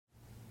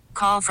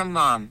Call from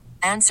mom.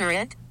 Answer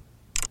it.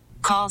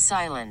 Call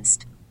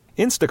silenced.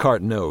 Instacart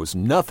knows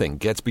nothing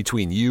gets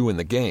between you and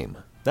the game.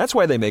 That's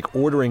why they make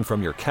ordering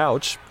from your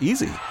couch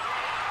easy.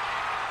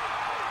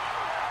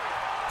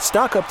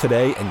 Stock up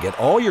today and get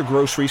all your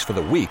groceries for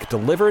the week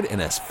delivered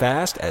in as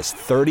fast as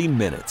 30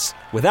 minutes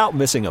without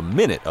missing a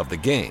minute of the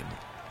game.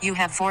 You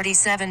have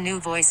 47 new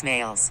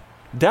voicemails.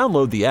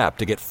 Download the app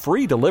to get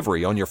free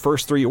delivery on your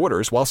first 3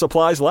 orders while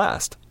supplies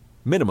last.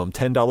 Minimum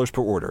 $10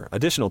 per order.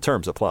 Additional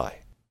terms apply.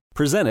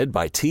 Presented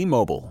by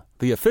T-Mobile,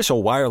 the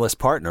official wireless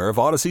partner of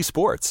Odyssey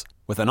Sports.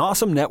 With an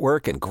awesome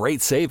network and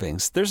great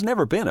savings, there's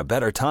never been a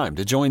better time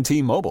to join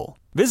T-Mobile.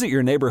 Visit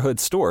your neighborhood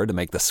store to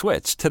make the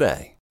switch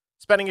today.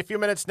 Spending a few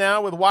minutes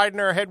now with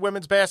Widener head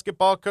women's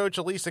basketball coach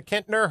Elisa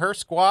Kintner. Her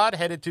squad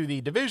headed to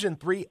the Division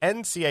III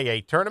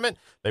NCAA tournament.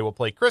 They will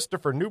play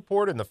Christopher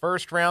Newport in the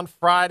first round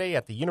Friday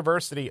at the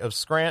University of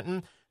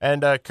Scranton.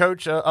 And,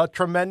 Coach, a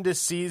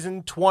tremendous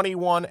season,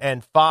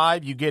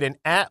 21-5. You get an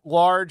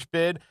at-large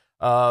bid.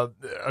 A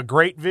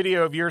great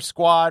video of your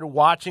squad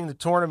watching the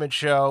tournament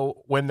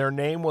show when their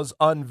name was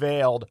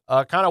unveiled.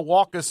 Kind of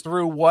walk us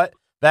through what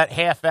that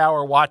half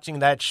hour watching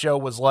that show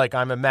was like.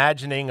 I'm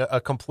imagining a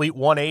complete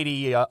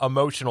 180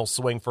 emotional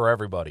swing for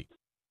everybody.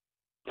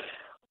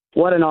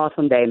 What an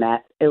awesome day,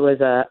 Matt. It was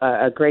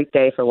a great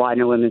day for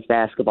Widener women's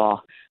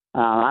basketball.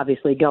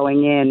 Obviously,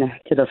 going in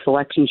to the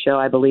selection show,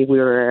 I believe we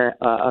were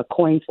a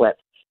coin flip.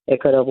 It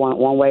could have went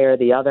one way or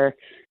the other,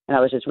 and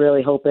I was just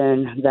really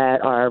hoping that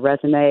our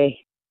resume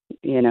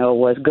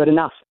was good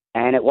enough,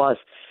 and it was.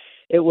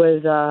 It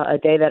was a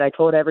day that I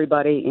told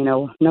everybody,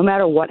 no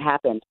matter what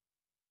happened,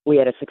 we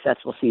had a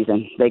successful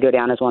season. They go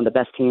down as one of the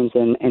best teams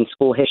in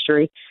school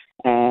history,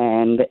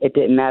 and it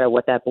didn't matter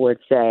what that board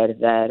said,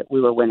 that we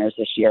were winners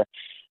this year.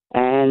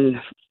 And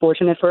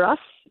fortunate for us,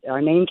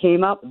 our name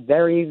came up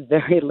very,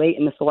 very late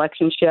in the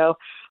selection show.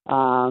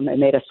 It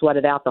made us sweat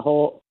it out the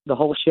whole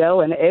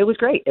show, and it was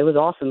great. It was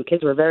awesome.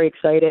 Kids were very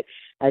excited.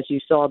 As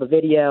you saw the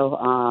video,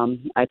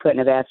 I couldn't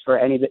have asked for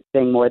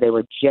anything more. They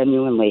were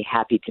genuinely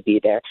happy to be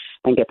there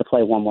and get to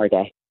play one more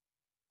day.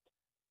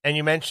 And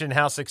you mentioned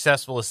how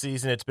successful a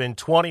season it's been,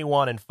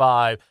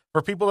 21-5.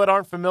 For people that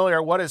aren't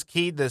familiar, what has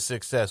keyed this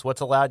success?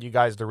 What's allowed you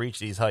guys to reach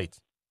these heights?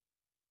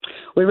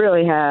 We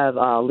really have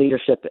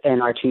leadership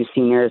in our 2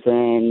 seniors,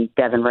 in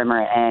Devin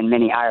Rimmer and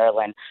Minnie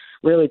Ireland,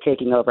 really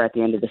taking over at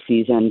the end of the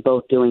season,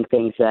 both doing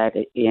things that,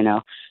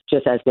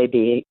 just as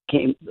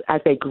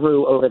they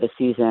grew over the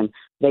season,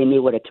 they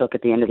knew what it took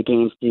at the end of the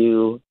games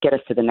to get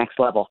us to the next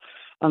level.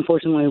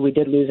 Unfortunately, we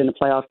did lose in a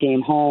playoff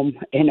game home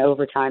in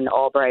overtime to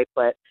Albright,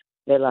 but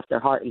they left their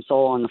heart and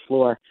soul on the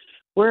floor.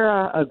 We're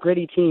a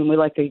gritty team. We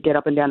like to get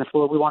up and down the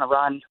floor. We want to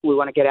run. We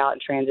want to get out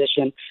and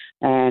transition,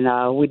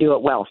 and we do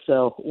it well.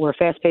 So we're a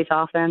fast-paced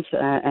offense,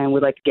 and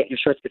we like to get in your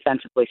shorts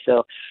defensively.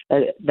 So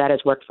that has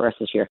worked for us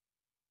this year.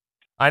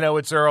 I know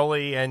it's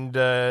early, and,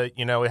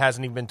 it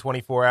hasn't even been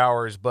 24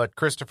 hours, but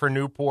Christopher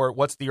Newport,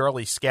 what's the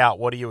early scout?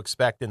 What do you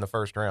expect in the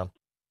first round?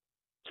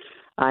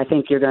 I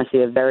think you're going to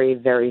see a very,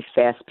 very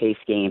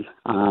fast-paced game.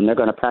 They're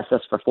going to press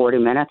us for 40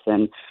 minutes,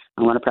 and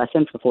I'm going to press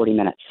them for 40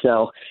 minutes.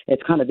 So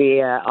it's going to be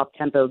an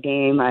up-tempo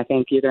game. I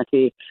think you're going to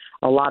see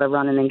a lot of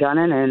running and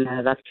gunning,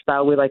 and that's the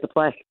style we like to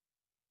play.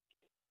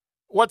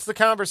 What's the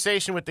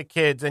conversation with the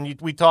kids?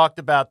 And we talked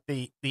about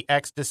the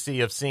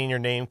ecstasy of seeing your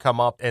name come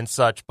up and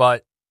such,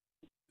 but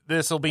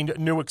this will be a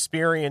new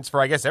experience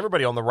for, I guess,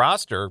 everybody on the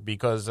roster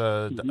because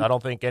I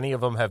don't think any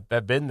of them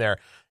have been there.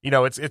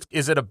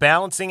 Is it a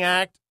balancing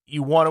act?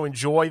 You want to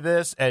enjoy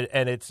this,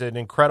 and it's an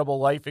incredible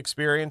life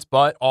experience,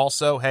 but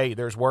also, hey,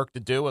 there's work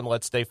to do, and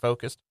let's stay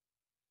focused.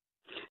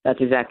 That's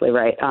exactly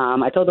right.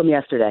 I told them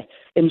yesterday,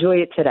 enjoy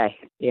it today.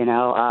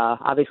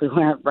 Obviously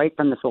we went right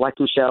from the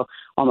selection show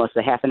almost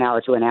a half an hour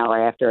to an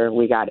hour after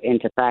we got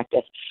into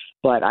practice.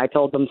 But I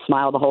told them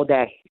smile the whole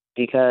day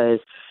because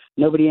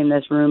nobody in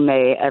this room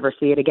may ever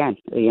see it again.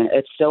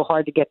 It's so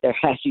hard to get there,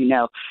 as you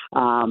know.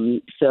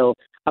 So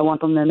I want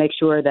them to make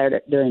sure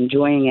that they're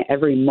enjoying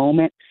every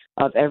moment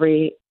of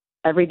every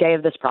day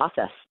of this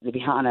process, to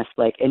be honest.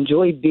 Like,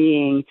 enjoy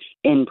being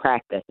in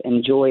practice.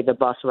 Enjoy the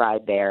bus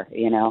ride there,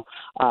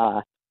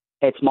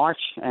 It's March,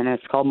 and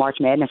it's called March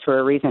Madness for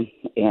a reason.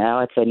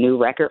 It's a new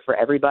record for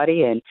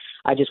everybody, and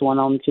I just want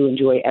them to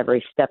enjoy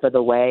every step of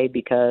the way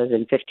because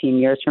in 15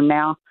 years from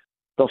now,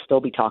 they'll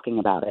still be talking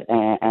about it,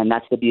 and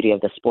that's the beauty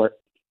of the sport.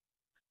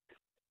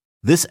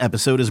 This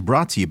episode is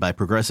brought to you by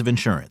Progressive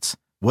Insurance.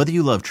 Whether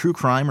you love true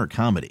crime or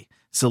comedy,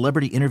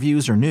 celebrity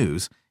interviews or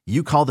news,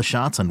 you call the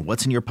shots on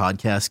what's in your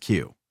podcast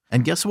queue.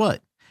 And guess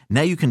what?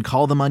 Now you can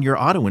call them on your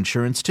auto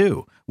insurance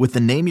too with the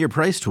Name Your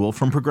Price tool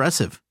from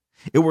Progressive.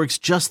 It works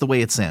just the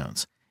way it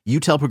sounds. You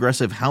tell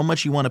Progressive how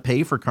much you want to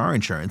pay for car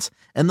insurance,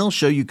 and they'll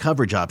show you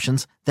coverage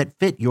options that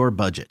fit your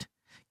budget.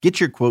 Get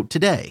your quote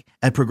today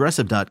at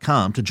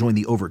Progressive.com to join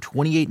the over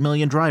 28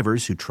 million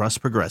drivers who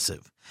trust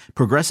Progressive.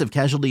 Progressive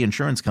Casualty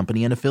Insurance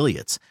Company and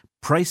Affiliates.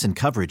 Price and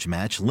coverage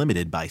match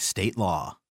limited by state law.